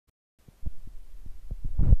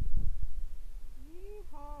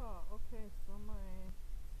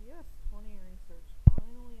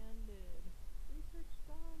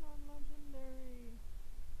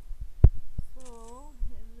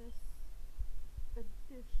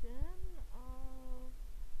edition of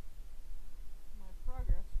my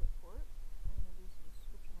progress report. I'm going to do some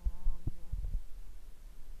switching around here.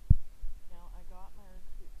 Now, I got my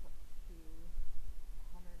recruits up to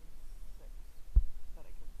 106 that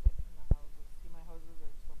I can fit in the houses. See, my houses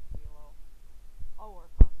are still pretty low. I'll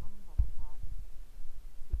work on them, but I'm not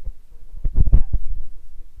too concerned about that because this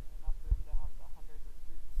gives me enough room to have the 100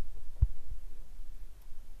 recruits to put into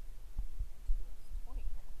US 20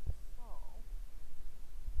 here. So,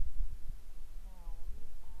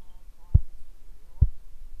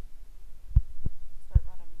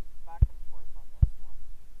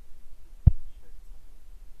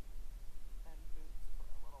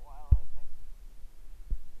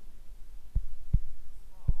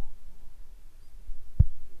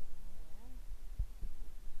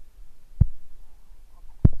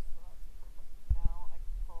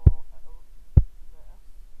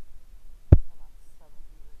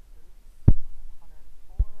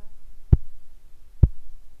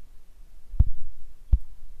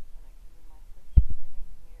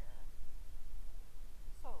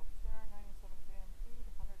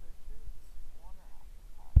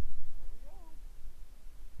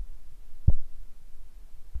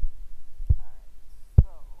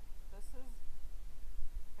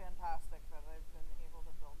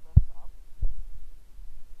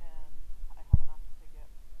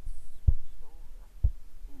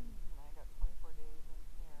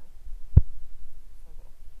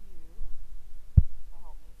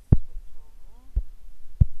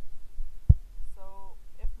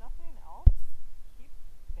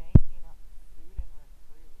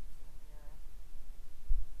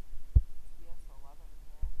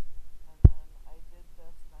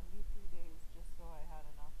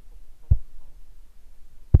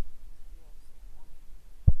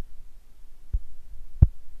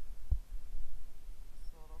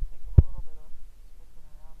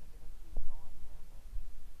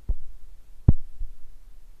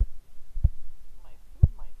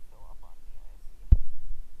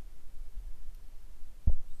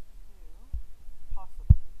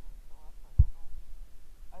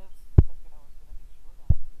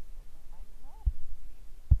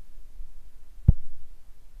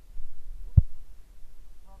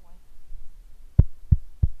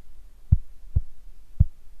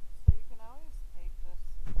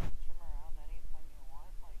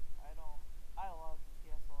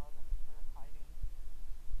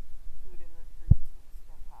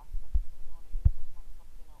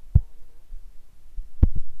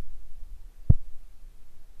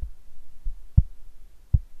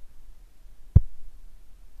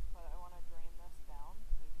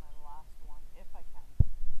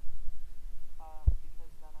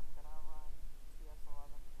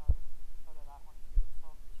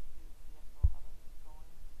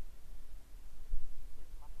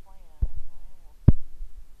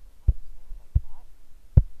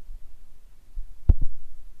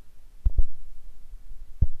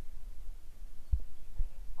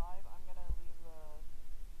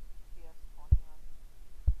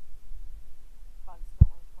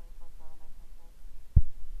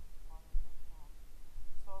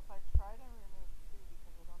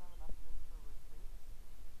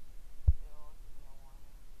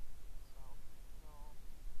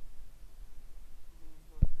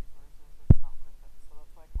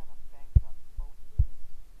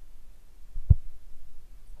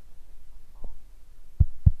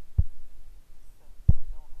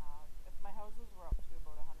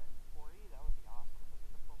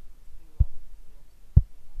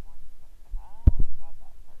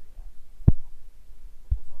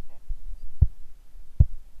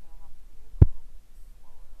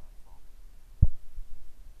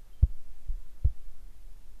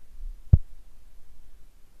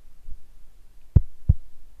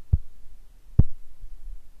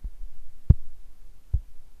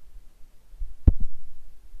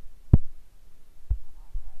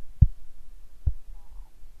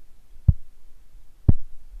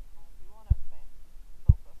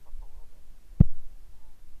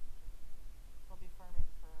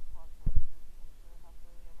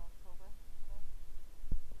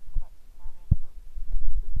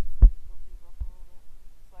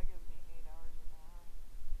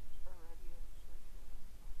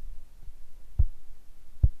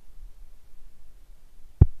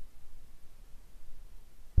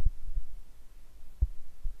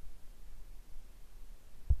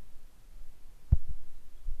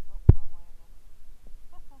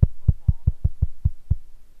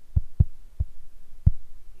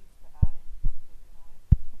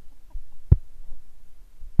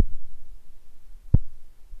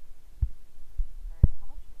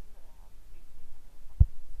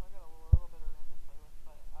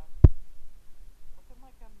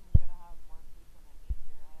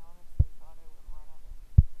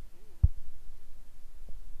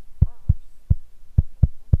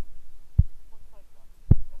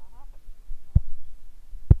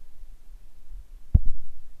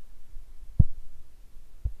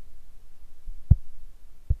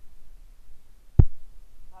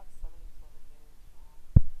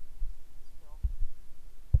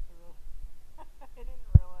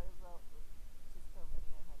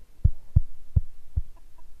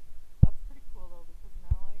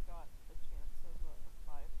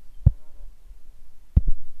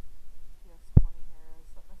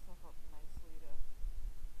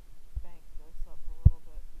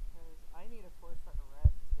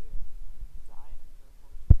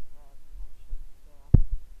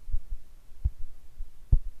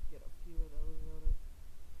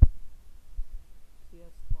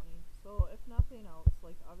 So if nothing else,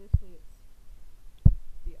 like obviously it's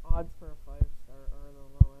the odds for a 5 star are the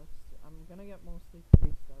lowest. I'm gonna get mostly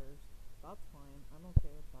 3 stars. That's fine. I'm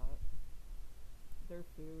okay with that. They're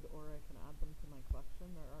food, or I can add them to my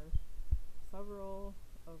collection. There are several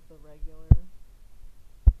of the regular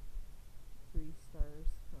 3 stars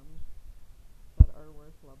from that are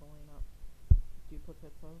worth leveling up.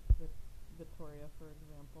 Duplicates of Victoria, for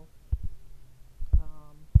example,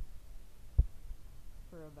 um,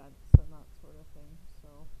 for events and that sort of thing.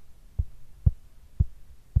 So,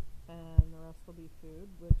 and the rest will be food,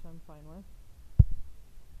 which I'm fine with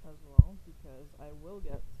as well, because I will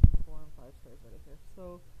get some 4 and 5 stars out of here.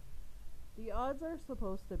 So the odds are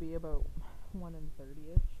supposed to be about 1 in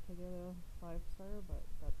 30ish to get a 5 star, but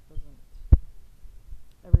that doesn't.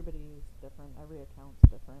 Everybody's different. Every account's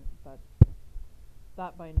different.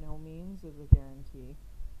 That by no means is a guarantee.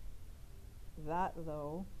 That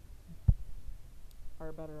though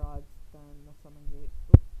are better odds than the Summon Gate.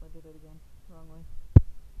 Oops, I did it again. Wrong way.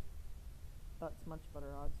 That's much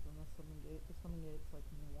better odds than the Summon Gate. The Summon Gate's like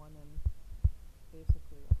 1 in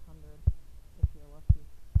basically 100 if you're lucky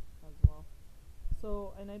as well.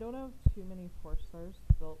 So, and I don't have too many 4 stars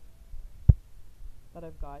built that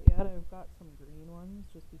I've got yet. I've got some green ones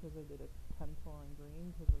just because I did a 10 pull on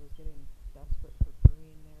green because I was getting desperate for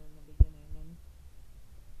green there in the beginning, and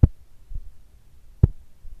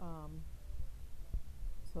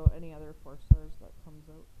so any other 4 stars that comes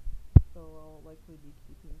out, though I'll likely be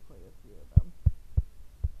keeping quite a few of them.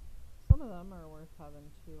 Some of them are worth having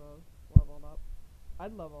 2 of leveled up.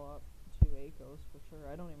 I'd level up 2 ACOs for sure.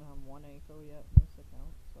 I don't even have 1 ACO yet in this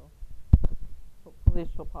account, so hopefully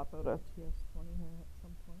she'll pop out a TS20 here at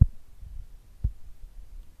some point.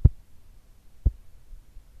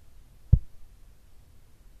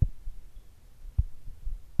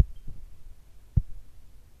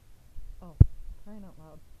 Oh, crying out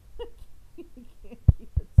loud. You can't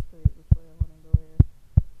keep it straight which way I want to go here.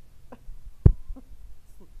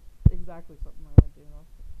 It's exactly something I would do.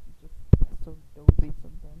 Just so dozy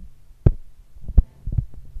sometimes.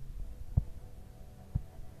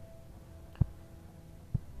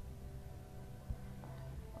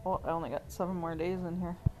 Oh, I only got 7 more days in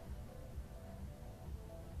here.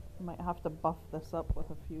 I might have to buff this up with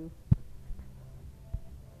a few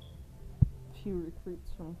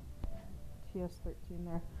recruits from TS13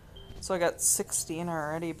 there. So I got 16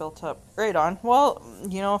 already built up. Right on. Well,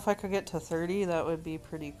 you know, if I could get to 30, that would be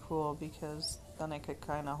pretty cool, because then I could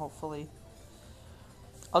kind of hopefully...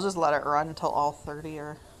 I'll just let it run until all 30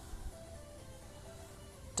 are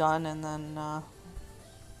done, and then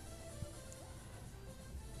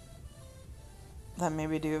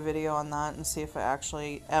maybe do a video on that and see if I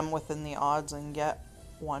actually am within the odds and get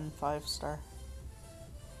 1 5-star.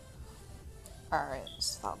 Alright,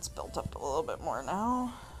 so that's built up a little bit more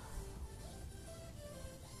now.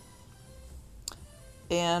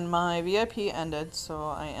 And my VIP ended, so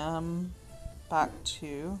I am back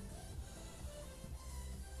to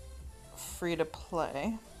free to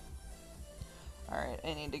play. Alright,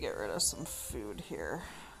 I need to get rid of some food here.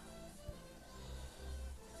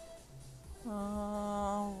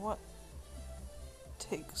 What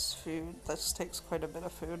takes food? This takes quite a bit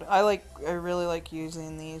of food. I really like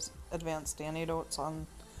using these advanced antidotes on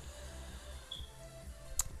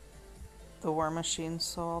the war machine,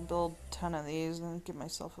 so I'll build 10 of these and give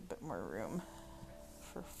myself a bit more room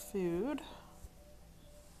for food.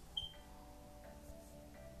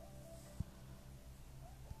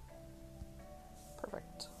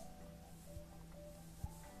 Perfect.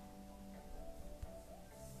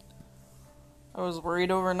 I was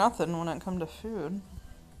worried over nothing when it come to food.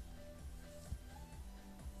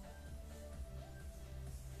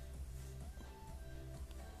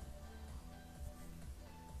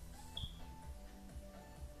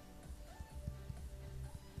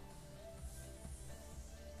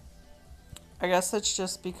 I guess it's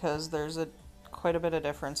just because there's quite a bit of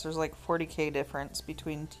difference. There's like 40k difference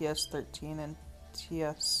between TS13 and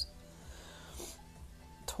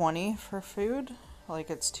TS20 for food.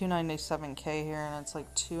 Like it's 297k here, and it's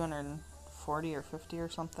like 240 or 50 or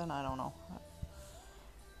something. I don't know.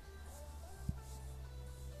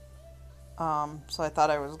 So I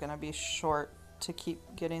thought I was gonna be short to keep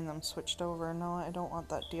getting them switched over. No, I don't want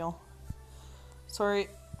that deal. Sorry,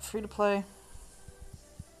 free to play.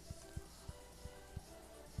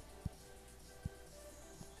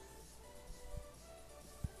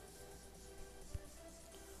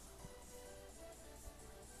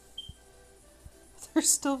 There's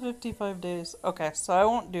still 55 days. Okay, so I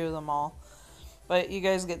won't do them all. But you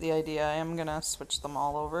guys get the idea. I am gonna switch them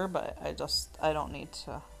all over, but I don't need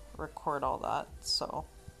to record all that, so.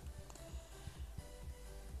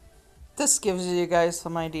 This gives you guys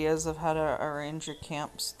some ideas of how to arrange your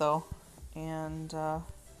camps though. And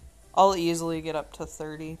I'll easily get up to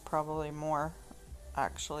 30, probably more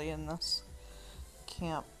actually in this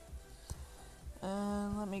camp.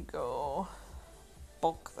 And let me go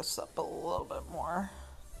bulk this up a little bit more.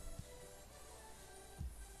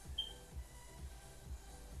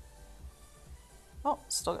 Oh,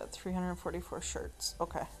 still got 344 shirts.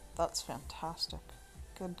 Okay, that's fantastic.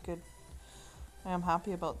 Good, good. I am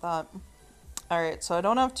happy about that. Alright, so I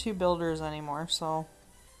don't have 2 builders anymore, so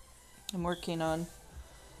I'm working on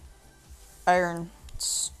iron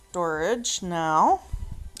storage now.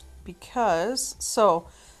 Because, so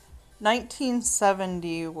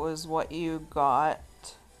 1970 was what you got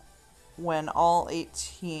when all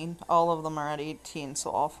of them are at 18, so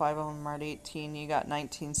all 5 of them are at 18. You got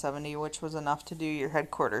 1970, which was enough to do your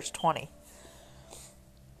headquarters 20.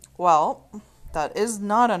 Well, that is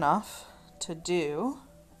not enough to do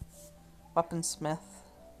weaponsmith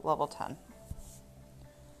level 10.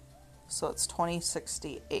 So it's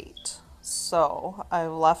 2068. So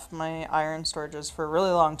I've left my iron storages for a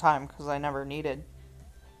really long time because I never needed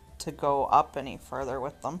to go up any further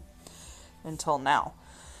with them until now.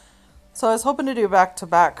 So I was hoping to do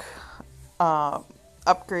back-to-back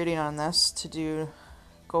upgrading on this to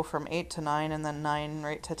go from 8 to 9 and then 9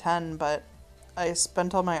 right to 10, but I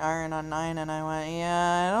spent all my iron on 9 and I went,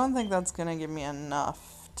 yeah, I don't think that's going to give me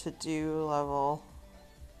enough to do level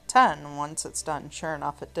 10 once it's done. Sure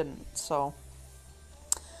enough, it didn't. So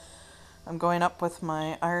I'm going up with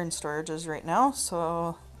my iron storages right now,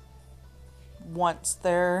 so once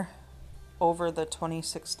they're over the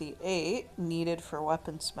 2068 needed for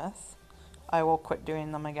weaponsmith, I will quit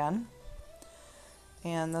doing them again.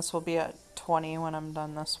 And this will be at 20 when I'm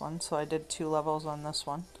done this one, so I did 2 levels on this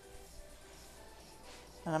one.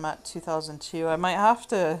 And I'm at 2002. I might have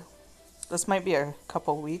to, this might be a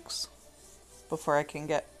couple weeks before I can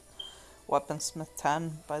get weaponsmith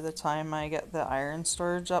 10 by the time I get the iron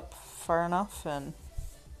storage up far enough. And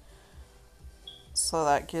so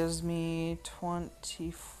that gives me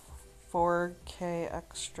 24k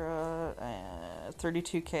extra,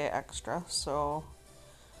 32k extra, so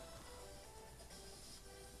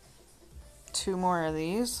 2 more of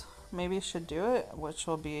these maybe should do it, which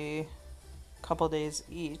will be a couple days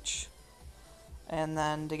each. And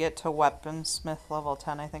then to get to weaponsmith level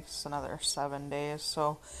 10, I think it's another 7 days.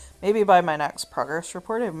 So maybe by my next progress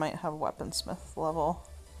report, I might have weaponsmith level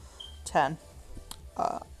 10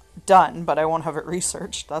 done, but I won't have it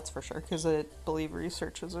researched, that's for sure, because I believe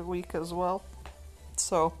research is a week as well.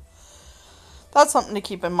 So that's something to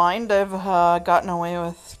keep in mind. I've gotten away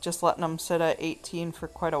with just letting them sit at 18 for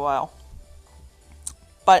quite a while,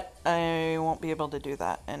 but I won't be able to do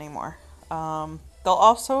that anymore. They'll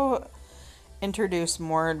also introduce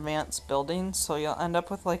more advanced buildings, so you'll end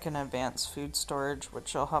up with like an advanced food storage,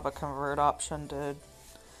 which you'll have a convert option to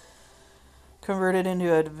convert it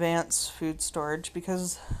into advanced food storage,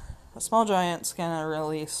 because a small giant's gonna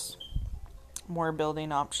release more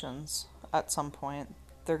building options at some point.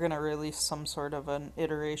 They're gonna release some sort of an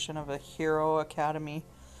iteration of a hero academy,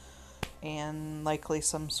 and likely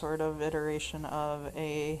some sort of iteration of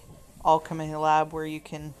a alchemy lab where you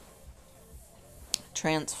can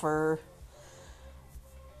transfer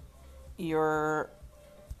your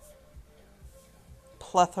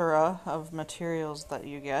plethora of materials that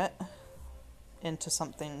you get into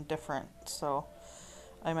something different. So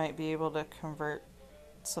I might be able to convert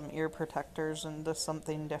some ear protectors into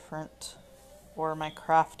something different, or my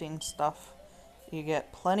crafting stuff. You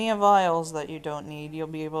get plenty of vials that you don't need. You'll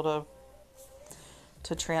be able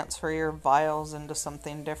to transfer your vials into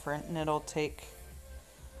something different, and it'll take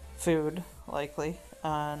food likely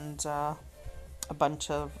and a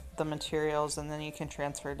bunch of the materials, and then you can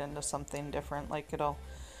transfer it into something different. Like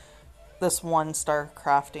this 1-star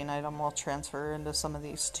crafting item will transfer into some of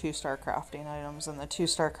these 2-star crafting items, and the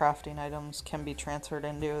 2-star crafting items can be transferred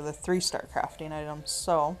into the 3-star crafting items.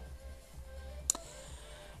 So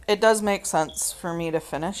it does make sense for me to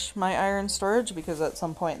finish my iron storage, because at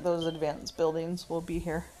some point those advanced buildings will be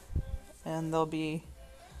here, and there'll be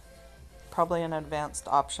probably an advanced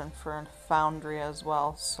option for a foundry as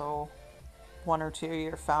well, so 1 or 2 of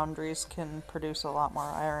your foundries can produce a lot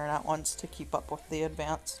more iron at once to keep up with the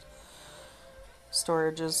advanced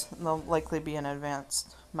storages. There'll likely be an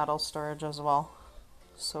advanced metal storage as well,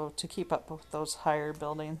 so to keep up with those higher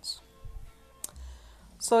buildings.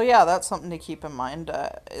 So yeah, that's something to keep in mind.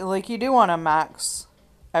 Like, you do want to max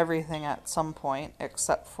everything at some point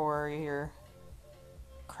except for your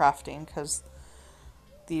crafting, because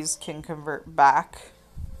these can convert back.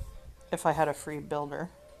 If I had a free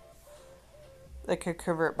builder, they could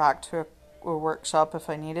convert back to or workshop if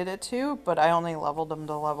I needed it to, but I only leveled them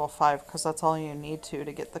to level 5 because that's all you need to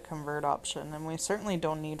get the convert option. And we certainly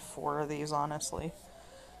don't need 4 of these, honestly.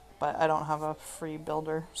 But I don't have a free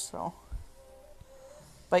builder, so.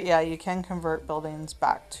 But yeah, you can convert buildings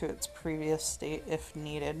back to its previous state if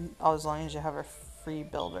needed, as long as you have a free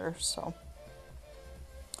builder, so.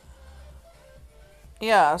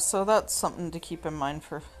 Yeah, so that's something to keep in mind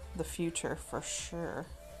for the future for sure.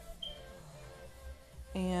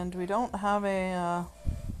 And we don't have a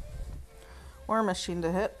war machine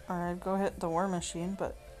to hit, or I'd go hit the war machine,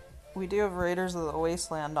 but we do have Raiders of the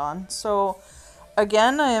Wasteland on. So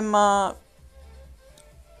again, I'm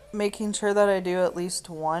making sure that I do at least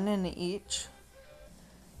one in each.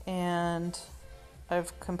 And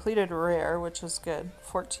I've completed rare, which is good.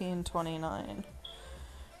 1429.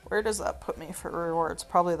 Where does that put me for rewards?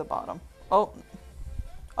 Probably the bottom. Oh,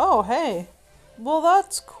 hey. Well,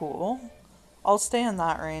 that's cool. I'll stay in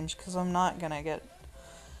that range because I'm not going to get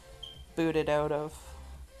booted out of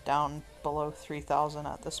down below 3,000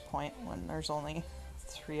 at this point when there's only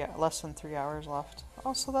less than 3 hours left.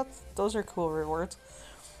 Oh, so those are cool rewards.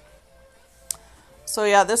 So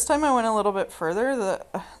yeah, this time I went a little bit further.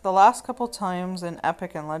 The last couple times in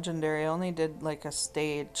Epic and Legendary I only did like a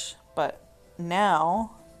stage, but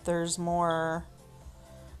now there's more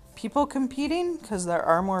people competing because there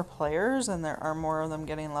are more players and there are more of them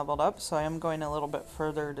getting leveled up, so I am going a little bit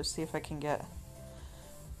further to see if I can get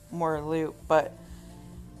more loot. But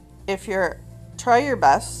if try your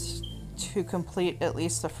best to complete at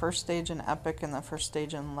least the first stage in Epic and the first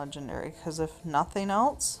stage in Legendary, because if nothing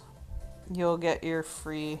else, you'll get your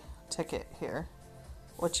free ticket here,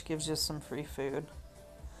 which gives you some free food.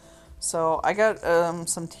 So I got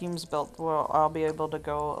some teams built where I'll be able to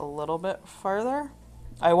go a little bit farther.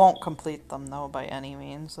 I won't complete them though by any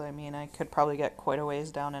means. I mean, I could probably get quite a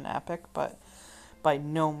ways down in Epic, but by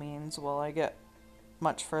no means will I get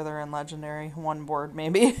much further in Legendary. One board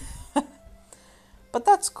maybe. But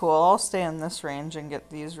that's cool. I'll stay in this range and get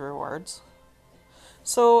these rewards.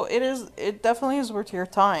 So it definitely is worth your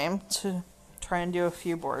time to try and do a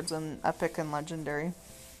few boards in Epic and Legendary.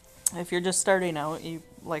 If you're just starting out, you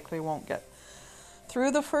likely won't get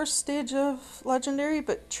through the first stage of Legendary,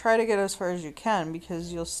 but try to get as far as you can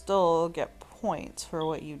because you'll still get points for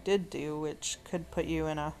what you did do, which could put you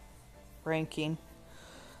in a ranking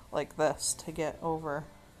like this to get over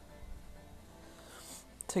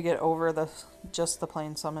just the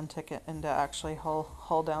plain summon ticket and to actually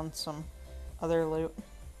haul down some other loot.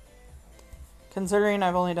 Considering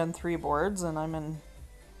I've only done 3 boards and I'm in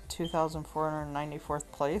 2,494th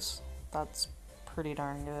place, that's pretty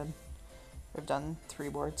darn good. We've done 3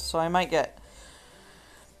 boards, so I might get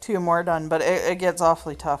 2 more done, but it gets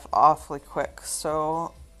awfully tough awfully quick.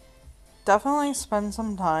 So definitely spend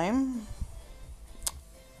some time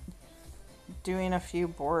doing a few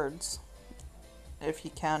boards if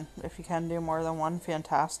you can. If you can do more than one,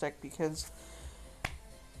 fantastic, because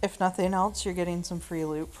if nothing else, you're getting some free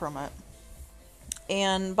loot from it.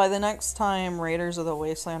 And by the next time Raiders of the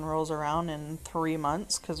Wasteland rolls around in 3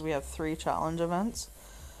 months, because we have 3 challenge events,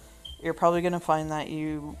 you're probably going to find that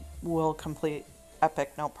you will complete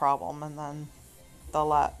Epic no problem, and then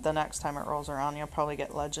the next time it rolls around, you'll probably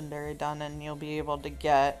get Legendary done, and you'll be able to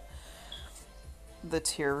get the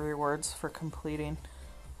tier rewards for completing.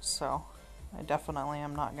 So I definitely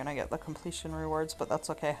am not going to get the completion rewards, but that's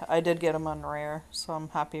okay. I did get them on rare, so I'm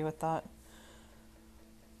happy with that.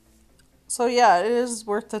 So yeah, it is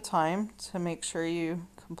worth the time to make sure you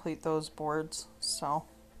complete those boards. So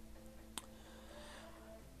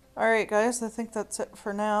alright guys, I think that's it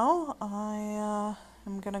for now. I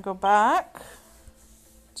am going to go back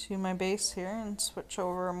to my base here and switch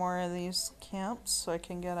over more of these camps so I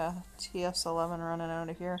can get a TS11 running out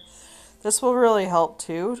of here. This will really help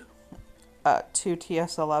too. 2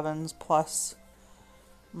 TS11s plus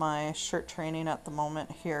my shirt training at the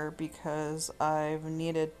moment here, because I've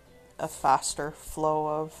needed a faster flow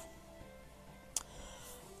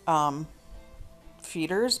of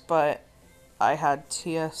feeders, but I had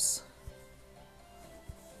TS11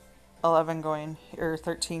 going or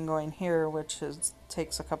 13 going here, which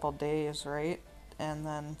takes a couple days, right? And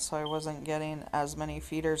then so I wasn't getting as many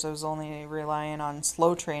feeders. I was only relying on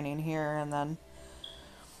slow training here, and then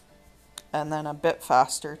a bit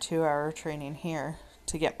faster 2-hour training here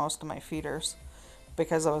to get most of my feeders,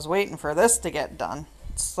 because I was waiting for this to get done.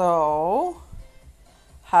 So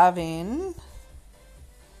having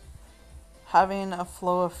a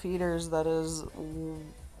flow of feeders that is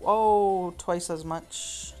twice as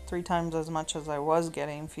much, 3 times as much as I was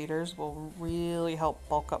getting feeders will really help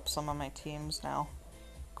bulk up some of my teams now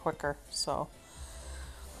quicker. So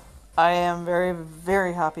I am very,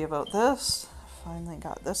 very happy about this. Finally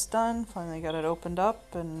got this done, finally got it opened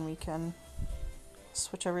up, and we can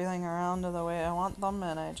switch everything around to the way I want them,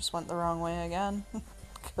 and I just went the wrong way again.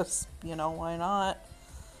 Because, you know, why not?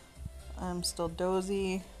 I'm still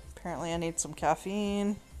dozy. Apparently I need some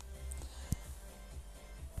caffeine.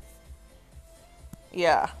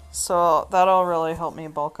 Yeah, so that'll really help me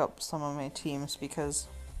bulk up some of my teams because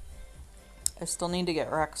I still need to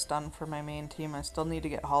get Rex done for my main team. I still need to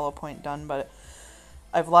get Hollow Point done, but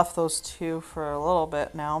I've left those two for a little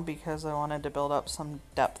bit now because I wanted to build up some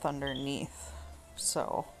depth underneath.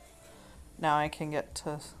 So now I can get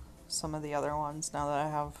to some of the other ones now that I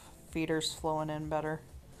have feeders flowing in better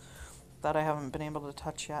that I haven't been able to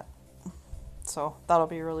touch yet. So that'll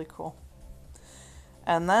be really cool.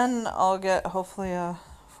 And then I'll get hopefully a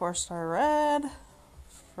 4-star red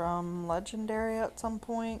from Legendary at some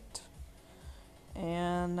point.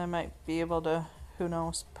 And I might be able to, who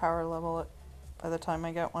knows, power level it by the time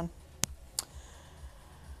I get one.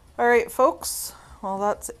 Alright folks, well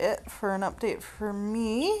that's it for an update for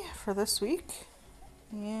me for this week.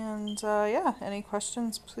 And yeah, any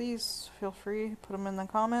questions, please feel free to put them in the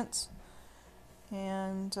comments.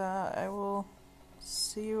 And I will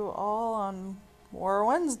see you all on War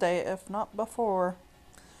Wednesday, if not before.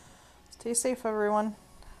 Stay safe, everyone.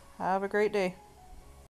 Have a great day.